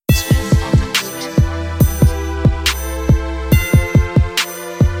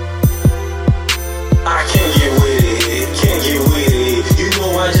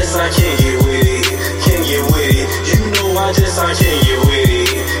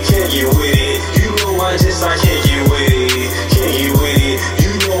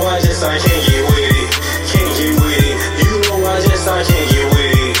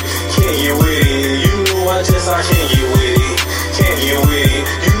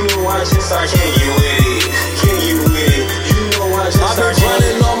just I can't get with it. Can't get with it. You know I just I've been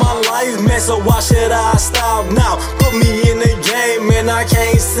running all my life, man, so why should I stop now? Put me in the game, man, I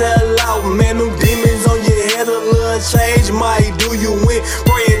can't sell out. Man, them demons on your head, a little change might do you win.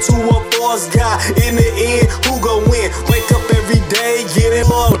 Praying to a false God, in the end, who gon' win? Wake up every day, getting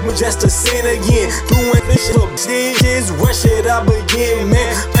up just to sin again. Doing this shit, where should I begin,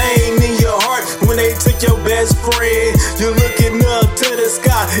 man? Pain in your heart when they took your best friend. You're looking up to the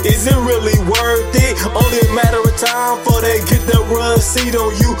sky, is it really worth it? Only a matter of time before they get the receipt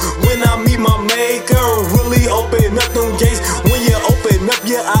on you. When I meet my maker, really open up them gates. When you open up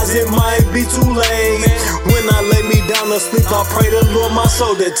your eyes, it might be too late. When I lay me down to sleep, I pray the Lord my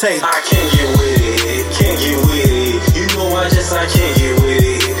soul to take. I can't get with it, can't get with it. You know I can't get with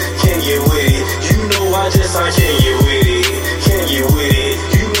it, can't get with it. You know I can't get with it, can't get with it.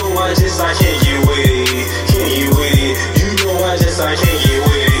 You know I can't get with it, can't get with it. You know I can't get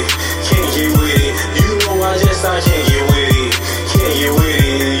with it, can't get with it. You know I can't get with it, can't get with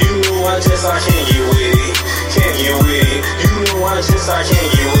it. You know I can't get with it, can't get with it. You know I can't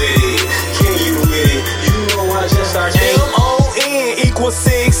get with it, can't get with it. You know I can't. MON =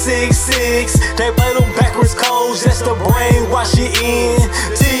 666. They play them backwards codes just to brainwash you in.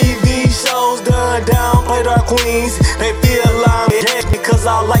 TV shows done down, play our queens. They feel I'm dead because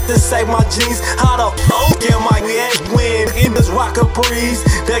I like to save my jeans. How the fuck am I win in this rock breeze?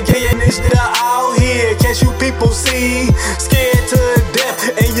 They're getting this shit out here, can't you people see? Scared to death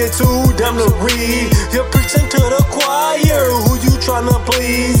and you're too dumb to read. You're preaching to the choir, who you tryna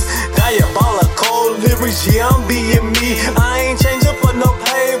please? Diabolical lyrics, yeah, I'm being me. I ain't changing for no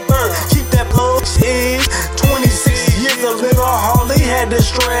paper, keep that shit. 26 years of living, hardly had the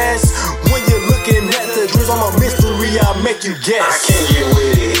stress. When you're looking at the dreams, I'm a mystery, I make you guess. I can't get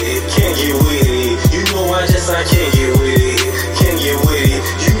with it, can't get with it. You know I can't get with it, can't get with it.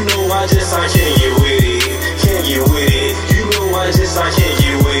 You know I can't get with it, can't get with it. You know I can't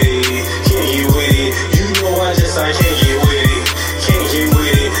get with it, can't get with it. You know I can't get with it, can't get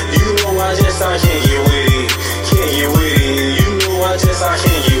with it. You know I can't get